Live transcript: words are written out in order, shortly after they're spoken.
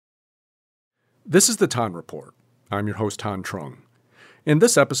This is the Tan Report. I'm your host, Han Trung. And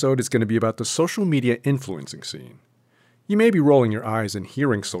this episode is going to be about the social media influencing scene. You may be rolling your eyes and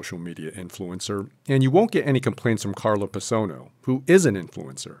hearing social media influencer, and you won't get any complaints from Carla Pisono, who is an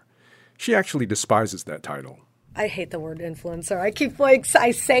influencer. She actually despises that title. I hate the word influencer.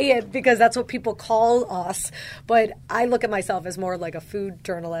 I say it because that's what people call us, but I look at myself as more like a food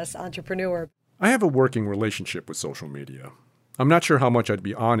journalist, entrepreneur. I have a working relationship with social media. I'm not sure how much I'd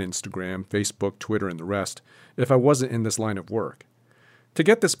be on Instagram, Facebook, Twitter, and the rest if I wasn't in this line of work. To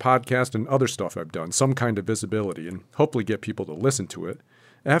get this podcast and other stuff I've done some kind of visibility and hopefully get people to listen to it,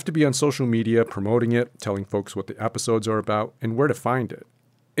 I have to be on social media promoting it, telling folks what the episodes are about, and where to find it.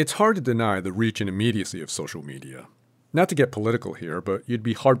 It's hard to deny the reach and immediacy of social media. Not to get political here, but you'd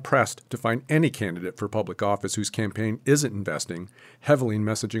be hard-pressed to find any candidate for public office whose campaign isn't investing heavily in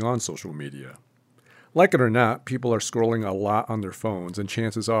messaging on social media. Like it or not, people are scrolling a lot on their phones, and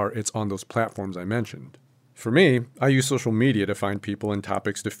chances are it's on those platforms I mentioned. For me, I use social media to find people and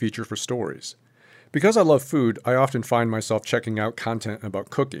topics to feature for stories. Because I love food, I often find myself checking out content about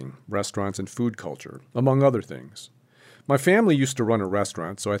cooking, restaurants, and food culture, among other things. My family used to run a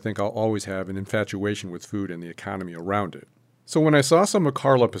restaurant, so I think I'll always have an infatuation with food and the economy around it. So when I saw some of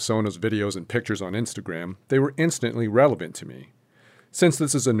Carla Pisono's videos and pictures on Instagram, they were instantly relevant to me. Since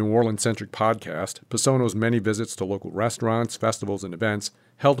this is a New Orleans-centric podcast, Pisono's many visits to local restaurants, festivals, and events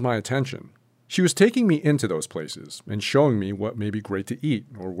held my attention. She was taking me into those places and showing me what may be great to eat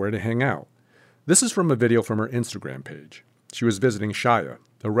or where to hang out. This is from a video from her Instagram page. She was visiting Shaya,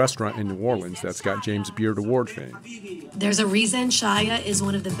 a restaurant in New Orleans that's got James Beard Award fame. There's a reason Shaya is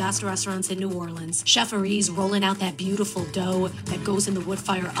one of the best restaurants in New Orleans. Chef Arie's rolling out that beautiful dough that goes in the wood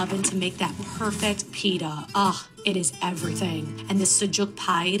fire oven to make that perfect pita. It is everything. And this sujuk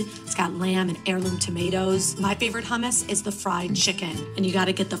pied, it's got lamb and heirloom tomatoes. My favorite hummus is the fried chicken, and you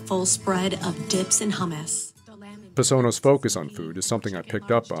gotta get the full spread of dips and hummus. Pisono's focus on food is something I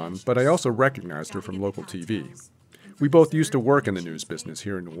picked up on, but I also recognized her from local TV. We both used to work in the news business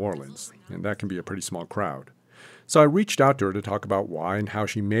here in New Orleans, and that can be a pretty small crowd. So I reached out to her to talk about why and how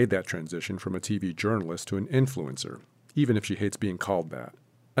she made that transition from a TV journalist to an influencer, even if she hates being called that.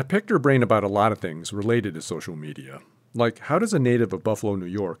 I picked her brain about a lot of things related to social media, like how does a native of Buffalo, New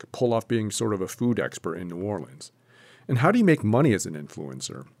York, pull off being sort of a food expert in New Orleans? And how do you make money as an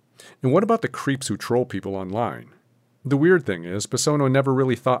influencer? And what about the creeps who troll people online? The weird thing is, Pisono never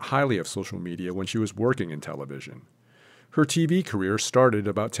really thought highly of social media when she was working in television. Her TV career started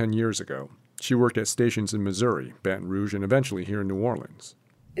about 10 years ago. She worked at stations in Missouri, Baton Rouge, and eventually here in New Orleans.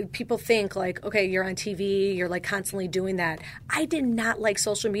 People think like, okay, you're on TV, you're like constantly doing that. I did not like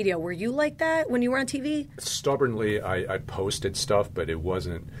social media. Were you like that when you were on TV? Stubbornly, I posted stuff, but it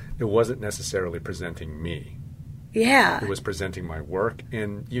wasn't necessarily presenting me. Yeah. It was presenting my work.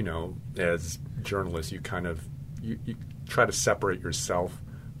 And, as journalists, you kind of you try to separate yourself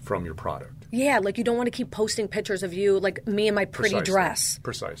from your product. Yeah, like you don't want to keep posting pictures of you, like me in my pretty dress.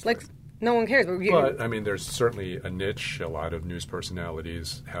 Precisely. Like, no one cares. But, there's certainly a niche. A lot of news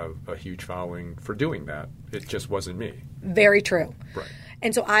personalities have a huge following for doing that. It just wasn't me. Very true. Right.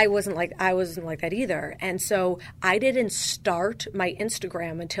 And so I wasn't like that either. And so I didn't start my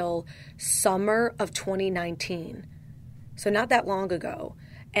Instagram until summer of 2019. So not that long ago.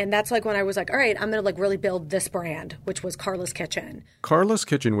 And that's like when I was like, all right, I'm going to like really build this brand, which was Carla's Kitchen. Carla's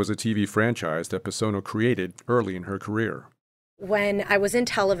Kitchen was a TV franchise that Pisono created early in her career. When I was in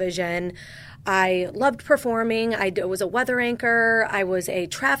television, I loved performing. I was a weather anchor. I was a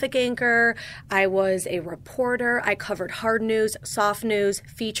traffic anchor. I was a reporter. I covered hard news, soft news,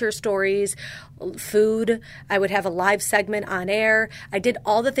 feature stories, food. I would have a live segment on air. I did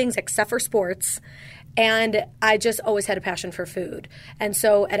all the things except for sports. And I just always had a passion for food. And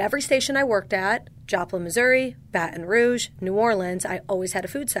so at every station I worked at, Joplin, Missouri, Baton Rouge, New Orleans, I always had a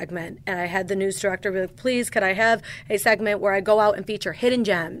food segment. And I had the news director be like, please, could I have a segment where I go out and feature hidden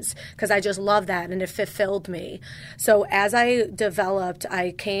gems? Because I just love that and it fulfilled me. So as I developed,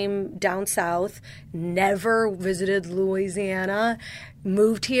 I came down south, never visited Louisiana,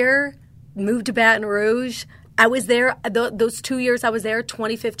 moved here, moved to Baton Rouge. I was there, those 2 years I was there,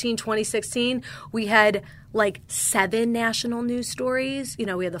 2015, 2016, we had like 7 national news stories.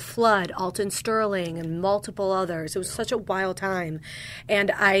 We had the flood, Alton Sterling, and multiple others. It was such a wild time.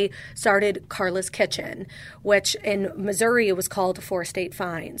 And I started Carla's Kitchen, which in Missouri it was called 4 State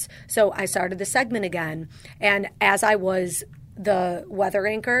Finds. So I started the segment again. And as I was the weather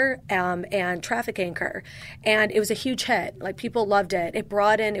anchor and traffic anchor, and it was a huge hit. Like people loved it.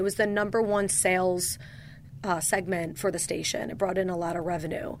 It was the number 1 sales segment for the station. It brought in a lot of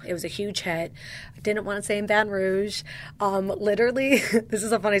revenue. It was a huge hit. I didn't want to say in Baton Rouge. Literally, this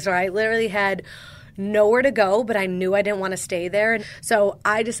is a funny story. I literally had nowhere to go, but I knew I didn't want to stay there. So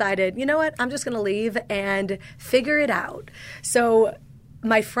I decided, you know what, I'm just going to leave and figure it out. So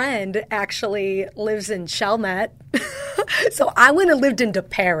my friend actually lives in Chalmette. So I went and lived in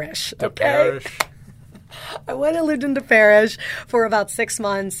DeParish. DeParish. I went and lived in DeParish for about 6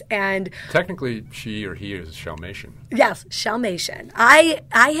 months, and technically she or he is Shalmatian. Yes, Shalmatian. I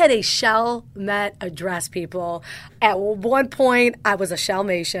had a Chalmette address, people. At one point, I was a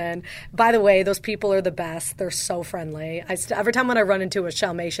Shalmatian. By the way, those people are the best. They're so friendly. Every time when I run into a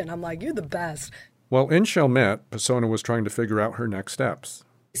Shalmatian, I'm like, you're the best. Well, in Chalmette, Pisona was trying to figure out her next steps.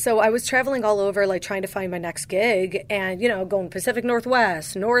 So I was traveling all over, like trying to find my next gig and, going Pacific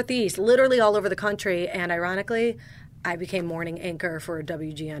Northwest, Northeast, literally all over the country. And ironically, I became morning anchor for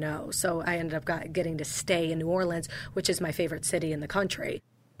WGNO. So I ended up getting to stay in New Orleans, which is my favorite city in the country.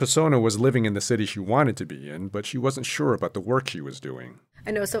 Pisona was living in the city she wanted to be in, but she wasn't sure about the work she was doing.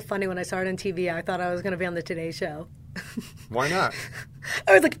 I know, it's so funny. When I started on TV, I thought I was going to be on the Today Show. Why not?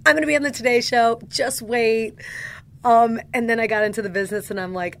 I was like, I'm going to be on the Today Show. Just wait. And then I got into the business and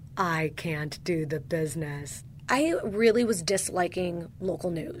I'm like, I can't do the business. I really was disliking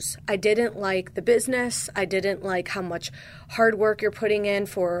local news. I didn't like the business. I didn't like how much hard work you're putting in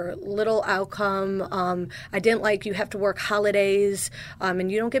for little outcome. I didn't like you have to work holidays and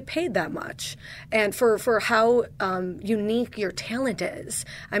you don't get paid that much. And for how unique your talent is.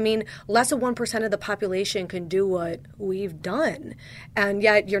 I mean, less than 1% of the population can do what we've done. And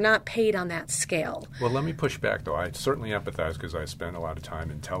yet you're not paid on that scale. Well, let me push back, though. I certainly empathize because I spent a lot of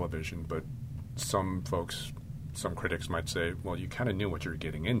time in television, but some critics might say, well, you kind of knew what you were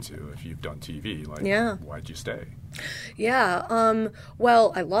getting into if you've done TV. Like, yeah. Why'd you stay? Yeah.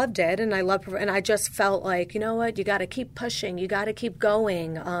 Well, I loved it, and I just felt like, you know what, you got to keep pushing, you got to keep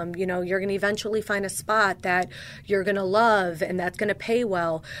going. You're going to eventually find a spot that you're going to love, and that's going to pay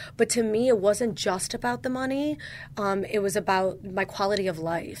well. But to me, it wasn't just about the money. It was about my quality of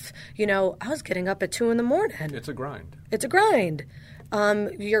life. I was getting up at 2 a.m. It's a grind. It's a grind.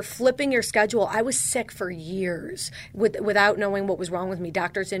 You're flipping your schedule. I was sick for years without knowing what was wrong with me.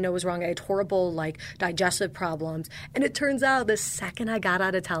 Doctors didn't know what was wrong. I had horrible, digestive problems. And it turns out the second I got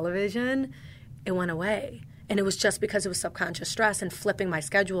out of television, it went away. And it was just because it was subconscious stress and flipping my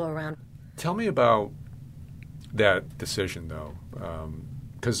schedule around. Tell me about that decision, though,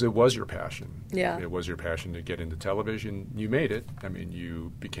 because it was your passion. Yeah. It was your passion to get into television. You made it. I mean,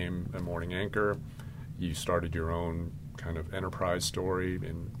 you became a morning anchor. You started your own kind of enterprise story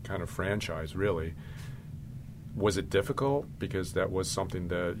and kind of franchise, really. Was it difficult because that was something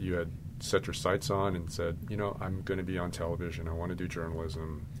that you had set your sights on and said, I'm going to be on television. I want to do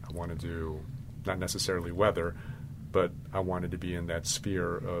journalism. I want to do not necessarily weather, but I wanted to be in that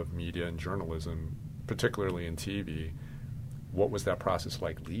sphere of media and journalism, particularly in TV. What was that process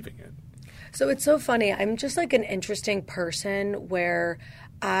like leaving it? So it's so funny. I'm just like an interesting person where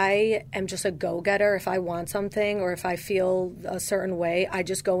I am just a go-getter. If I want something or if I feel a certain way, I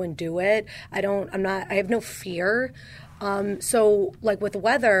just go and do it. I have no fear. So like with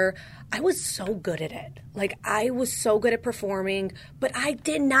weather, I was so good at it. Like I was so good at performing, but I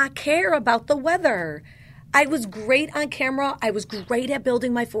did not care about the weather. I was great on camera. I was great at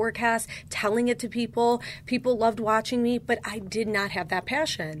building my forecast, telling it to people. People loved watching me, but I did not have that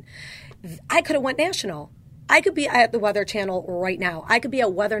passion. I could have went national. I could be at the Weather Channel right now. I could be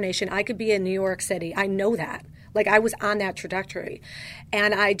at Weather Nation. I could be in New York City. I know that. Like I was on that trajectory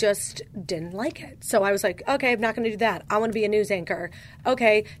and I just didn't like it. So I was like, okay, I'm not going to do that. I want to be a news anchor.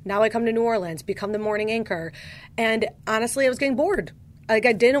 Okay, now I come to New Orleans, become the morning anchor. And honestly, I was getting bored. Like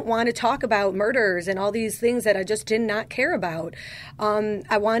I didn't want to talk about murders and all these things that I just did not care about.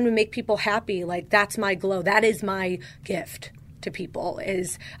 I wanted to make people happy. Like that's my glow. That is my gift to people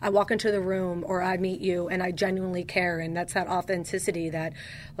is I walk into the room or I meet you and I genuinely care. And that's that authenticity that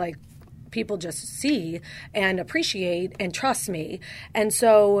like people just see and appreciate and trust me. And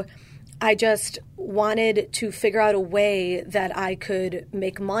so I just wanted to figure out a way that I could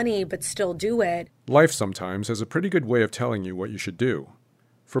make money but still do it. Life sometimes has a pretty good way of telling you what you should do.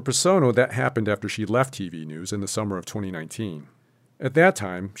 For Pisona, that happened after she left TV news in the summer of 2019. At that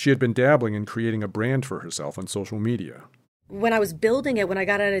time, she had been dabbling in creating a brand for herself on social media. When I was building it, when I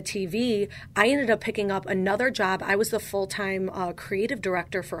got out of TV, I ended up picking up another job. I was the full-time creative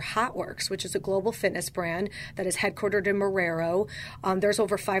director for Hotworks, which is a global fitness brand that is headquartered in Marrero. There's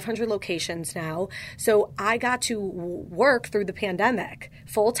over 500 locations now. So I got to work through the pandemic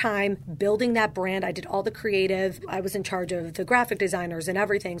full-time, building that brand. I did all the creative. I was in charge of the graphic designers and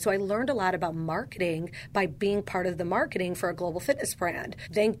everything. So I learned a lot about marketing by being part of the marketing for a global fitness brand.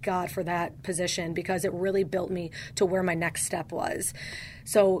 Thank God for that position because it really built me to where my next step was.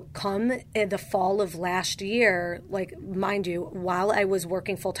 So come in the fall of last year, like, mind you, while I was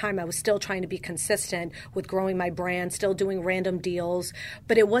working full time, I was still trying to be consistent with growing my brand, still doing random deals,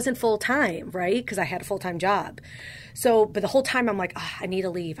 but it wasn't full time, right? Because I had a full time job. So, but the whole time I'm like, I need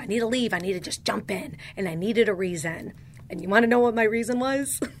to leave. I need to just jump in. And I needed a reason. And you want to know what my reason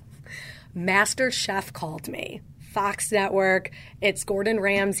was? Master Chef called me. Fox Network, it's Gordon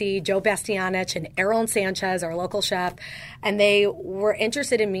Ramsay, Joe Bastianich, and Aaron Sanchez, our local chef, and they were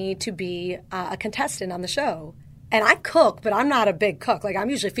interested in me to be a contestant on the show. And I cook, but I'm not a big cook. Like, I'm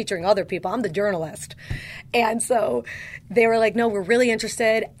usually featuring other people. I'm the journalist. And so they were like, no, we're really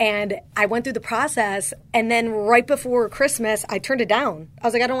interested. And I went through the process, and then right before Christmas, I turned it down. I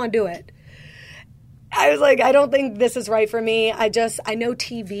was like, I don't want to do it. I was like, I don't think this is right for me. I know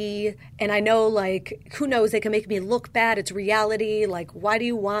TV, and I know, like, who knows, they can make me look bad. It's reality. Like, why do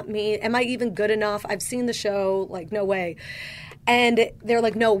you want me? Am I even good enough? I've seen the show. Like, no way. And they're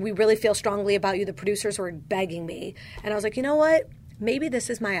like, no, we really feel strongly about you. The producers were begging me. And I was like, you know what? Maybe this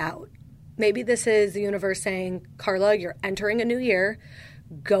is my out. Maybe this is the universe saying, Carla, you're entering a new year.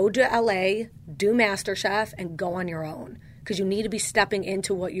 Go to LA, do MasterChef, and go on your own. Because you need to be stepping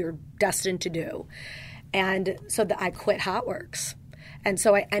into what you're destined to do. And so I quit Hotworks. And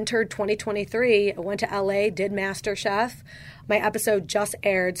so I entered 2023. I went to LA, did MasterChef. My episode just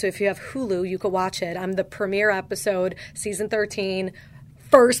aired, so if you have Hulu, you could watch it. I'm the premiere episode, season 13,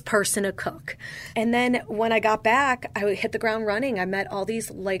 first person to cook. And then when I got back, I hit the ground running. I met all these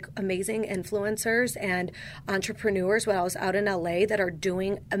like amazing influencers and entrepreneurs when I was out in LA that are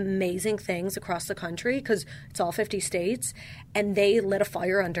doing amazing things across the country because it's all 50 states. And they lit a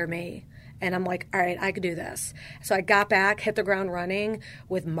fire under me. And I'm like, all right, I could do this. So I got back, hit the ground running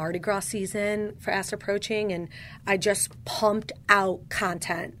with Mardi Gras season fast approaching, and I just pumped out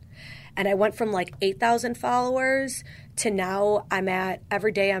content. And I went from like 8,000 followers to now I'm at,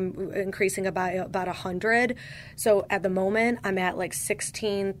 every day I'm increasing about 100. So at the moment I'm at like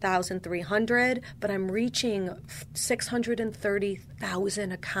 16,300, but I'm reaching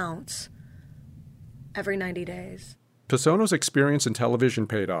 630,000 accounts every 90 days. Pisono's experience in television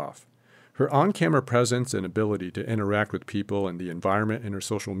paid off. Her on-camera presence and ability to interact with people and the environment in her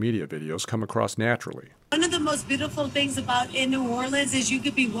social media videos come across naturally. One of the most beautiful things about in New Orleans is you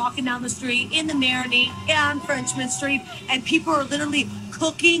could be walking down the street in the Marigny on Frenchman Street, and people are literally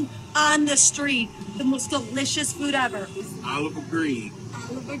cooking on the street. The most delicious food ever. Oliver Green.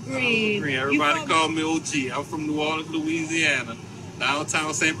 Oliver Green. Everybody call me OG. I'm from New Orleans, Louisiana,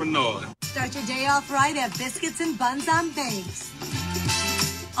 downtown St. Bernard. Start your day off right at Biscuits and Buns on Banks.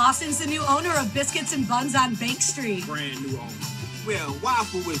 Austin's the new owner of Biscuits and Buns on Bank Street. Brand new owner. We have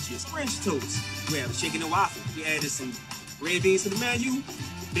waffle wedges, French toast. We have chicken and waffle. We added some red beans to the menu,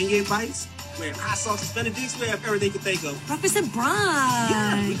 beignet bites. We have hot sauces, Benedicts. We have everything you can think of. Breakfast and brunch.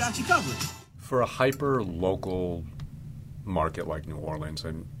 Yeah, we got you covered. For a hyper-local market like New Orleans,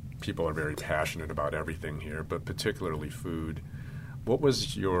 and people are very passionate about everything here, but particularly food, what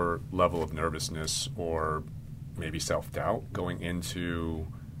was your level of nervousness or maybe self-doubt going into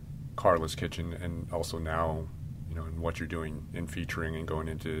Carla's Kitchen, and also now, you know, in what you're doing in featuring and going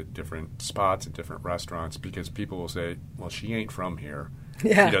into different spots and different restaurants? Because people will say, well, she ain't from here.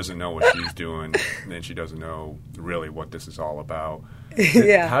 Yeah. She doesn't know what she's doing, and then she doesn't know really what this is all about.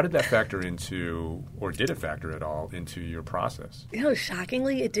 Yeah. How did that factor into, or did it factor at all into your process? You know,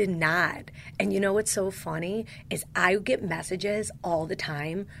 shockingly, it did not. And you know what's so funny is I get messages all the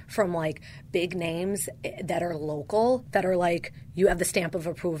time from like big names that are local that are like, you have the stamp of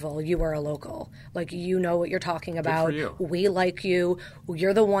approval. You are a local. Like, you know what you're talking about. Good for you. We like you.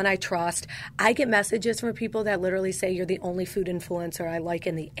 You're the one I trust. I get messages from people that literally say you're the only food influencer I like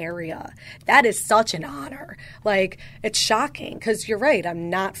in the area. That is such an honor. Like, it's shocking because you're right. I'm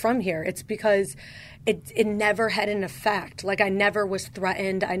not from here. It's because it never had an effect. Like, I never was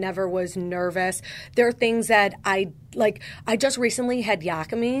threatened. I never was nervous. There are things that I just recently had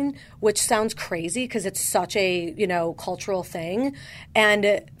Yakamine, which sounds crazy because it's such a, cultural thing.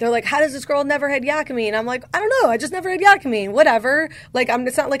 And they're like, how does this girl never had Yakamine? I'm like, I don't know. I just never had Yakamine. Whatever. Like,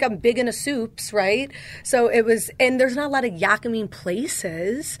 it's not like I'm big into soups, right? So it was, and there's not a lot of Yakamine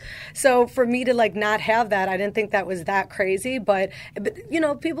places. So for me to not have that, I didn't think that was that crazy. But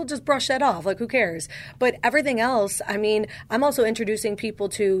people just brush that off. Like, who cares? But everything else, I'm also introducing people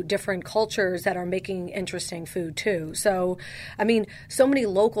to different cultures that are making interesting food too. So, so many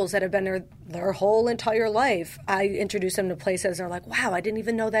locals that have been there their whole entire life, I introduce them to places and they're like, wow, I didn't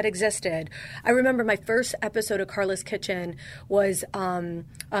even know that existed. I remember my first episode of Carla's Kitchen was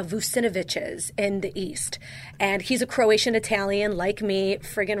Vucinovich's in the East. And he's a Croatian Italian like me,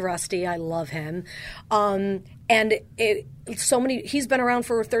 friggin' rusty. I love him. And he's been around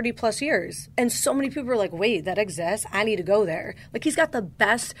for 30 plus years. And so many people are like, wait, that exists? I need to go there. Like, he's got the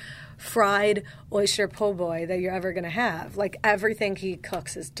best fried oyster po' boy that you're ever going to have. Like, everything he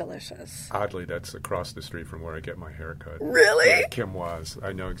cooks is delicious. Oddly, that's across the street from where I get my hair cut. Really? Kim was.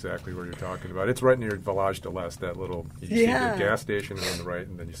 I know exactly where you're talking about. It's right near Village de l'Est, that little, you see the gas station on the right,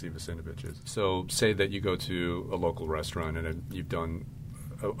 and then you see Vucinovich's. So say that you go to a local restaurant and you've done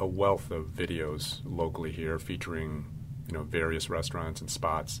a wealth of videos locally here featuring various restaurants and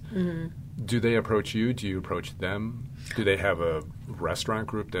spots. Mm-hmm. Do they approach you? Do you approach them? Do they have a restaurant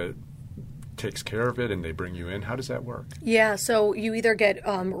group that takes care of it and they bring you in? How does that work? Yeah, so you either get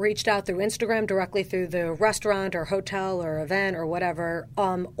reached out through Instagram directly through the restaurant or hotel or event or whatever,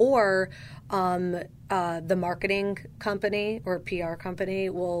 or the marketing company or PR company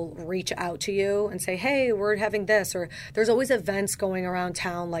will reach out to you and say, hey, we're having this, or there's always events going around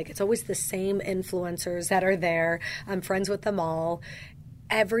town. Like, it's always the same influencers that are there. I'm friends with them all.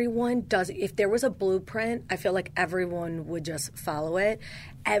 Everyone does. If there was a blueprint, I feel like everyone would just follow it.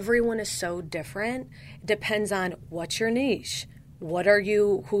 Everyone is so different. It depends on what's your niche.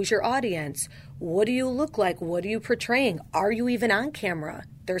 Who's your audience? What do you look like? What are you portraying? Are you even on camera?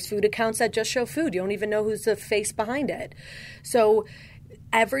 There's food accounts that just show food. You don't even know who's the face behind it. So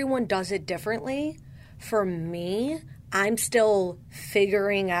everyone does it differently. For me, I'm still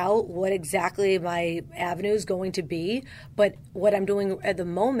figuring out what exactly my avenue is going to be. But what I'm doing at the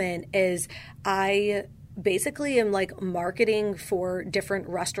moment is I basically am marketing for different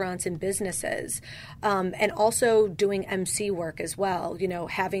restaurants and businesses, and also doing MC work as well,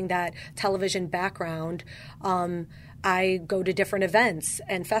 having that television background. I go to different events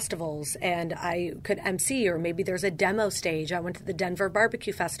and festivals, and I could MC, or maybe there's a demo stage. I went to the Denver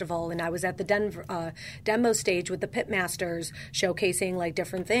Barbecue Festival, and I was at the Denver demo stage with the Pitmasters, showcasing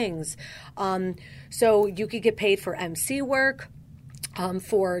different things. So you could get paid for MC work,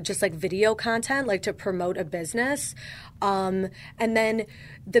 for just video content, to promote a business. And then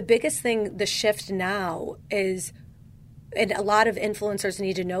the biggest thing, the shift now is, and a lot of influencers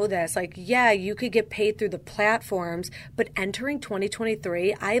need to know this, you could get paid through the platforms, but entering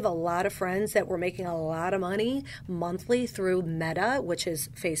 2023, I have a lot of friends that were making a lot of money monthly through Meta, which is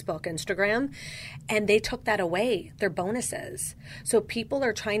Facebook, Instagram, and they took that away, their bonuses. So people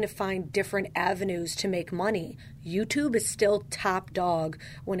are trying to find different avenues to make money. YouTube is still top dog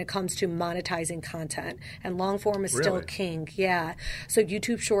when it comes to monetizing content, and long form is still king. Yeah. So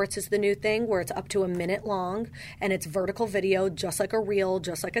YouTube Shorts is the new thing where it's up to a minute long, and it's vertical video, just like a reel,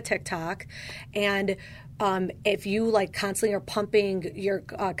 just like a TikTok. And if you constantly are pumping your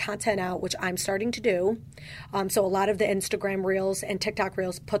content out, which I'm starting to do, so a lot of the Instagram reels and TikTok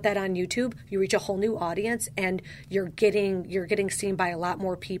reels, put that on YouTube, you reach a whole new audience, and you're getting seen by a lot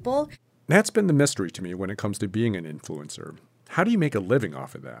more people. That's been the mystery to me when it comes to being an influencer. How do you make a living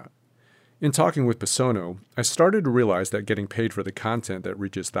off of that? In talking with Pisono, I started to realize that getting paid for the content that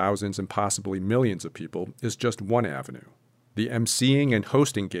reaches thousands and possibly millions of people is just one avenue. The emceeing and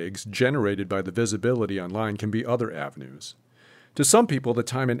hosting gigs generated by the visibility online can be other avenues. To some people, the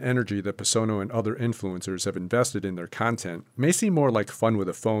time and energy that Pisono and other influencers have invested in their content may seem more like fun with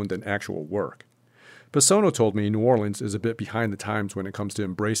a phone than actual work. Pisono told me New Orleans is a bit behind the times when it comes to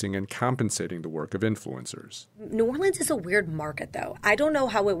embracing and compensating the work of influencers. New Orleans is a weird market, though. I don't know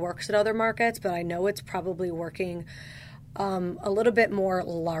how it works at other markets, but I know it's probably working a little bit more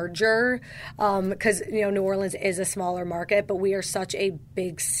larger, because New Orleans is a smaller market, but we are such a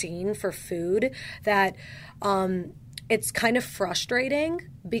big scene for food that it's kind of frustrating,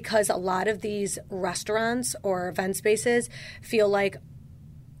 because a lot of these restaurants or event spaces feel like,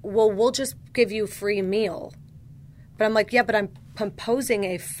 well, we'll just give you a free meal. But I'm like, yeah, but I'm composing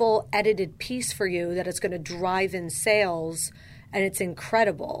a full edited piece for you that is going to drive in sales and it's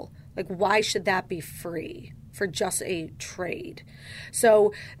incredible. Like, why should that be free for just a trade?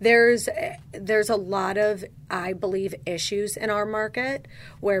 So there's a lot of, I believe, issues in our market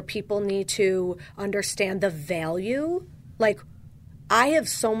where people need to understand the value. Like, I have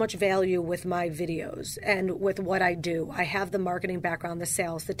so much value with my videos and with what I do. I have the marketing background, the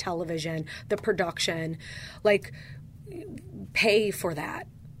sales, the television, the production. Like, pay for that.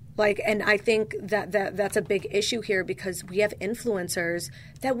 Like, and I think that's a big issue here because we have influencers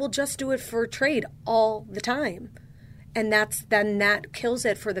that will just do it for trade all the time. And that kills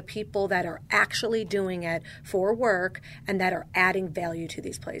it for the people that are actually doing it for work and that are adding value to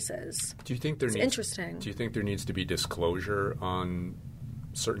these places. Do you think interesting. Do you think there needs to be disclosure on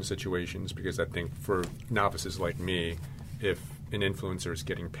certain situations? Because I think for novices like me, if an influencer is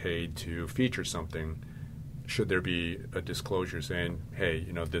getting paid to feature something, should there be a disclosure saying, hey,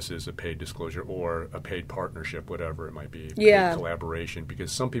 this is a paid disclosure or a paid partnership, whatever it might be, paid collaboration? Because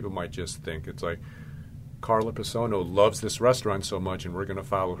some people might just think it's like, Carla Pisono loves this restaurant so much and we're going to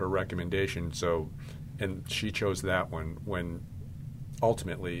follow her recommendation. So, and she chose that one when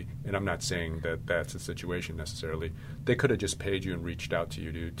ultimately, and I'm not saying that that's the situation necessarily, they could have just paid you and reached out to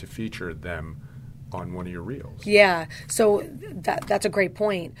you to feature them on one of your reels. Yeah. So that's a great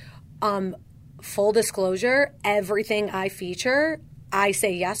point. Full disclosure, everything I feature, I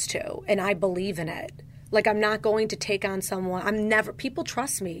say yes to, and I believe in it. Like, I'm not going to take on someone. People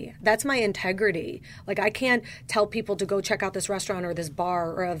trust me. That's my integrity. Like, I can't tell people to go check out this restaurant or this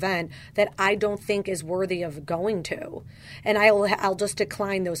bar or event that I don't think is worthy of going to. And I'll just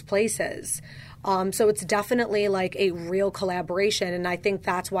decline those places. So it's definitely like a real collaboration. And I think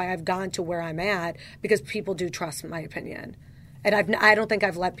that's why I've gone to where I'm at, because people do trust my opinion. And I don't think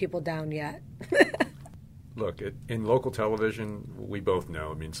I've let people down yet. Look, in local television, we both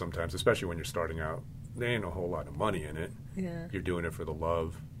know, sometimes, especially when you're starting out, there ain't a whole lot of money in it. Yeah. You're doing it for the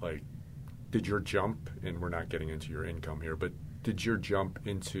love. Like, did your jump, and we're not getting into your income here, but did your jump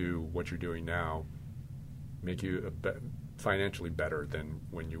into what you're doing now make you financially better than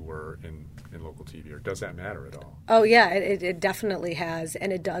when you were in local TV, or does that matter at all? Oh, yeah, it definitely has,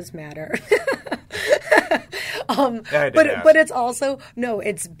 and it does matter. But it's also, no,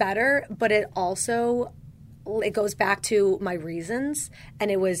 it's better, but it goes back to my reasons,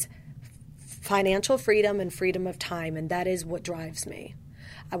 and it was financial freedom and freedom of time, and that is what drives me.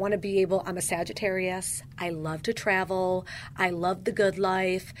 I want to be able, I'm a Sagittarius, I love to travel, I love the good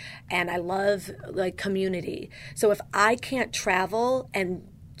life, and I love community. So if I can't travel and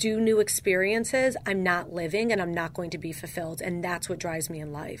do new experiences, I'm not living and I'm not going to be fulfilled, and that's what drives me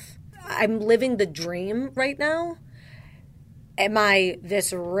in life. I'm living the dream right now. Am I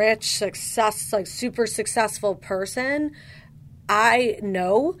this rich, super successful person? I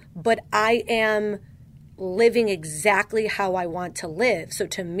know, but I am living exactly how I want to live. So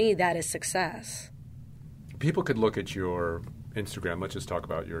to me, that is success. People could look at your Instagram. Let's just talk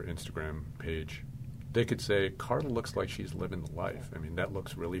about your Instagram page. They could say, Carla looks like she's living the life. That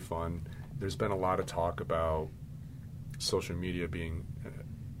looks really fun. There's been a lot of talk about social media being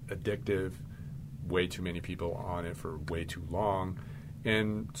addictive, way too many people on it for way too long.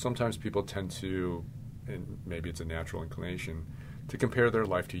 And sometimes people tend to, and maybe it's a natural inclination, to compare their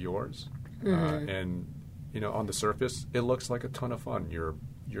life to yours. Mm-hmm. And on the surface, it looks like a ton of fun. You're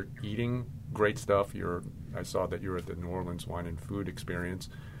eating great stuff. I saw that you were at the New Orleans Wine and Food Experience.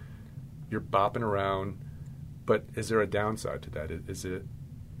 You're bopping around, but is there a downside to that? Is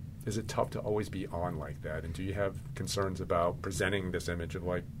it tough to always be on like that? And do you have concerns about presenting this image of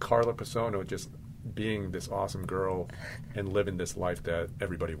like Carla Pisono just being this awesome girl and living this life that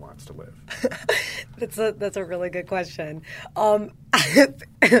everybody wants to live? That's a really good question.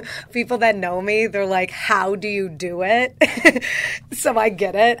 People that know me, they're like, how do you do it? So I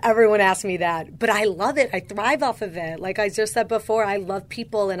get it. Everyone asks me that. But I love it. I thrive off of it. Like I just said before, I love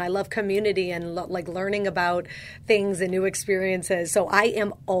people and I love community and learning about things and new experiences. So I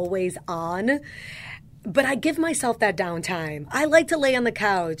am always on. But I give myself that downtime. I like to lay on the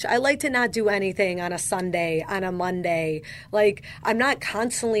couch. I like to not do anything on a Sunday, on a Monday. Like, I'm not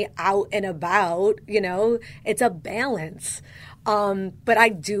constantly out and about, It's a balance. But I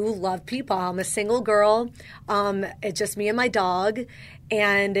do love people. I'm a single girl. It's just me and my dog.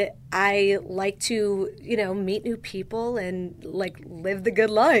 And I like to, meet new people and, live the good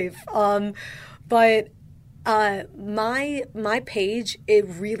life. But my page, it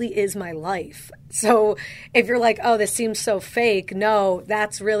really is my life. So if you're like, oh, this seems so fake, no,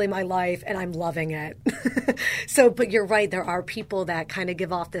 that's really my life and I'm loving it. But you're right, there are people that kind of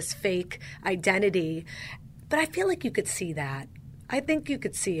give off this fake identity, but I feel like you could see that. I think you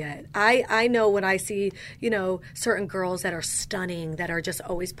could see it. I know when I see, certain girls that are stunning, that are just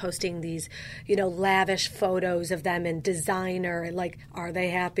always posting these, lavish photos of them in designer, and like, are they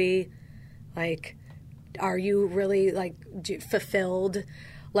happy? Like, are you really fulfilled?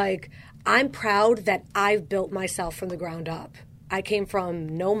 Like, I'm proud that I've built myself from the ground up. I came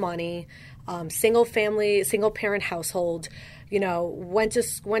from no money, single parent household, went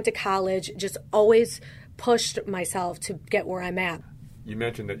to college, just always pushed myself to get where I'm at. You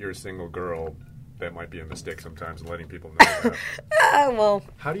mentioned that you're a single girl. That might be a mistake sometimes, letting people know that.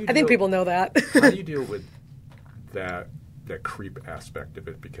 I think people know that. How do you deal with that creep aspect of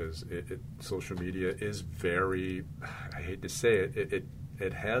it? Because social media is very, I hate to say it,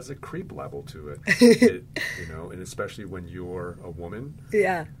 it has a creep level to it. And especially when you're a woman.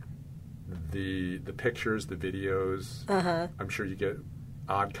 Yeah. The pictures, the videos, I'm sure you get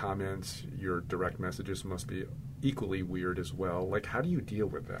odd comments. Your direct messages must be equally weird as well. Like, how do you deal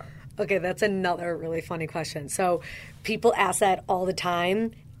with that? Okay, that's another really funny question. So people ask that all the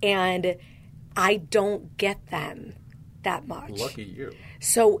time, and I don't get them that much. Lucky you.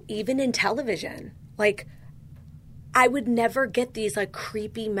 So even in television, like, I would never get these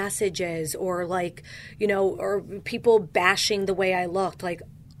creepy messages or or people bashing the way I looked. Like,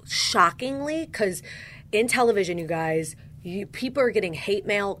 shockingly, because in television, you guys, people are getting hate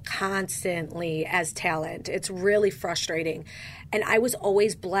mail constantly as talent. It's really frustrating. And I was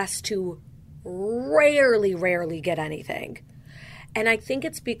always blessed to rarely get anything. And I think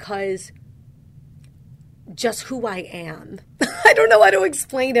it's because just who I am. I don't know how to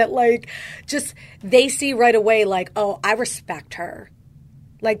explain it. Just they see right away, oh, I respect her.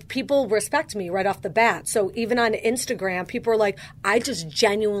 People respect me right off the bat. So even on Instagram, people are like, I just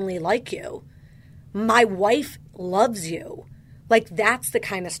genuinely like you. My wife loves you. That's the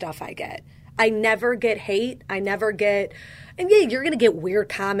kind of stuff I get. I never get hate. I never get, and yeah, you're going to get weird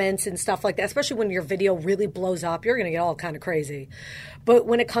comments and stuff like that, especially when your video really blows up. You're going to get all kind of crazy. But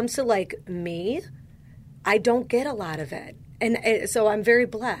when it comes to me, I don't get a lot of it. And so I'm very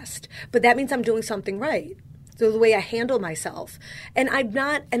blessed. But that means I'm doing something right. So the way I handle myself. And I'm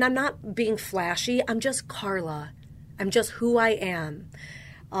not being flashy. I'm just Carla. I'm just who I am.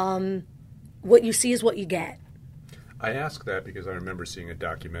 What you see is what you get. I ask that because I remember seeing a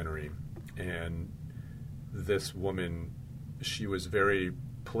documentary, and this woman, she was very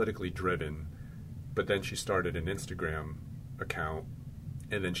politically driven, but then she started an Instagram account,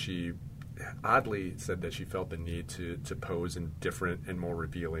 and then she oddly said that she felt the need to pose in different and more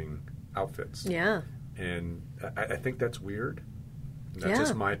revealing outfits. Yeah. And I think that's weird. That's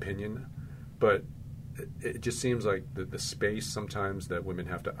just my opinion. But it just seems like the space sometimes that women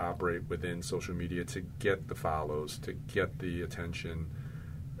have to operate within social media to get the follows, to get the attention,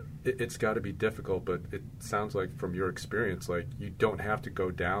 it's got to be difficult. But it sounds like from your experience, you don't have to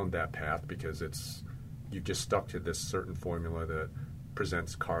go down that path because you just stuck to this certain formula that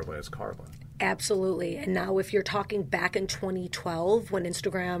presents Carla as Carla. Absolutely. And now if you're talking back in 2012 when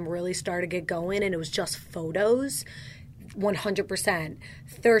Instagram really started to get going and it was just photos, 100%.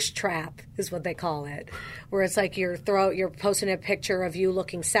 Thirst trap is what they call it, where it's you're posting a picture of you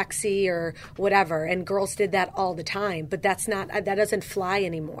looking sexy or whatever, and girls did that all the time. But that doesn't fly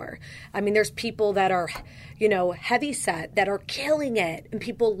anymore. I mean, there's people that are, heavy set that are killing it, and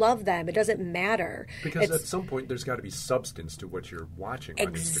people love them. It doesn't matter because at some point there's got to be substance to what you're watching.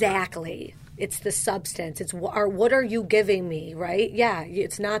 Exactly. It's the substance. It's what are you giving me, right? Yeah,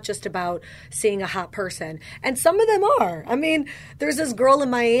 it's not just about seeing a hot person. And some of them are. I mean, there's this girl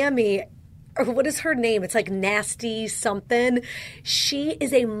in Miami. What is her name? It's Nasty something. She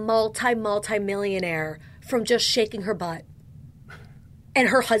is a multi-millionaire from just shaking her butt. And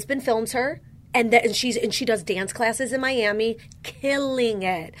her husband films her. And she does dance classes in Miami, killing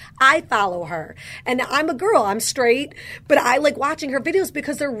it. I follow her. And I'm a girl. I'm straight. But I like watching her videos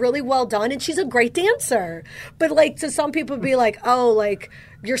because they're really well done. And she's a great dancer. But to some people be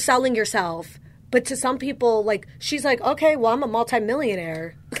you're selling yourself. But to some people, she's okay, well, I'm a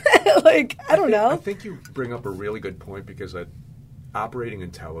multimillionaire. I don't know. I think you bring up a really good point because operating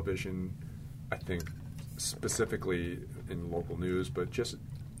in television, I think specifically in local news, but just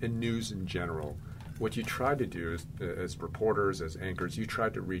in news in general, what you try to do is, as reporters, as anchors, you try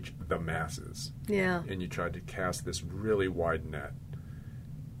to reach the masses. Yeah. And you try to cast this really wide net.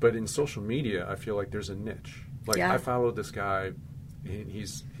 But in social media, I feel like there's a niche. I follow this guy,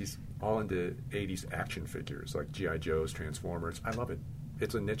 he's all into 80s action figures, like G.I. Joes, Transformers. I love it.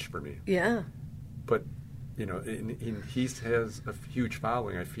 It's a niche for me. Yeah. But, he has a huge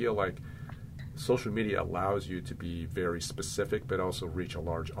following. I feel like social media allows you to be very specific but also reach a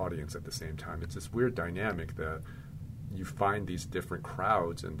large audience at the same time. It's this weird dynamic that you find these different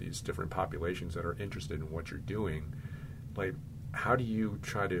crowds and these different populations that are interested in what you're doing. Like, how do you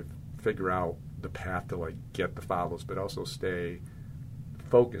try to figure out the path to like get the follows, but also stay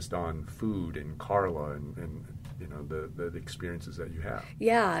focused on food and Carla and you know the experiences that you have?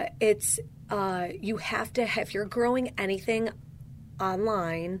 Yeah, it's you have to if you're growing anything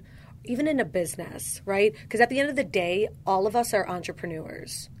online, even in a business, right? Because at the end of the day, all of us are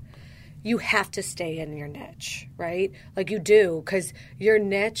entrepreneurs. You have to stay in your niche, right? Like you do, because your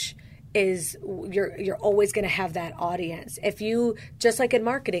niche is you're always going to have that audience. If you, just like in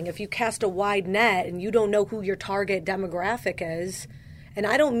marketing, if you cast a wide net and you don't know who your target demographic is, and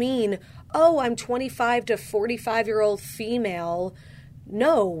I don't mean, oh, I'm 25 to 45-year-old female.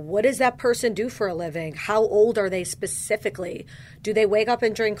 No, what does that person do for a living? How old are they specifically? Do they wake up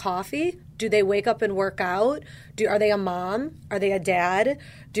and drink coffee? Do they wake up and work out? Are they a mom? Are they a dad?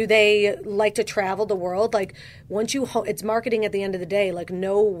 Do they like to travel the world? Like once it's marketing at the end of the day, like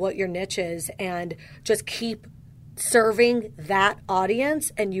know what your niche is and just keep serving that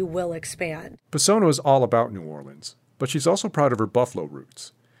audience and you will expand. Pisono is all about New Orleans, but she's also proud of her Buffalo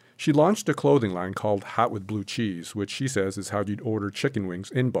roots. She launched a clothing line called Hot with Blue Cheese, which she says is how you'd order chicken wings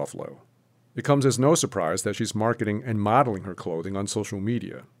in Buffalo. It comes as no surprise that she's marketing and modeling her clothing on social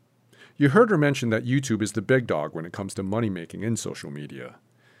media. You heard her mention that YouTube is the big dog when it comes to money making in social media.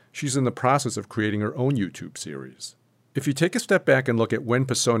 She's in the process of creating her own YouTube series. If you take a step back and look at when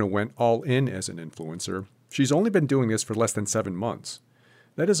Pisono went all in as an influencer, she's only been doing this for less than 7 months.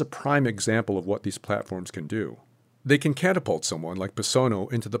 That is a prime example of what these platforms can do. They can catapult someone like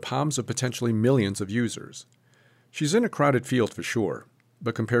Pisono into the palms of potentially millions of users. She's in a crowded field for sure,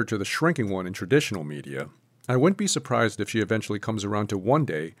 but compared to the shrinking one in traditional media, I wouldn't be surprised if she eventually comes around to one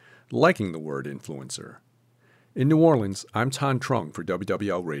day liking the word influencer. In New Orleans, I'm Tan Trung for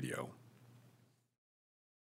WWL Radio.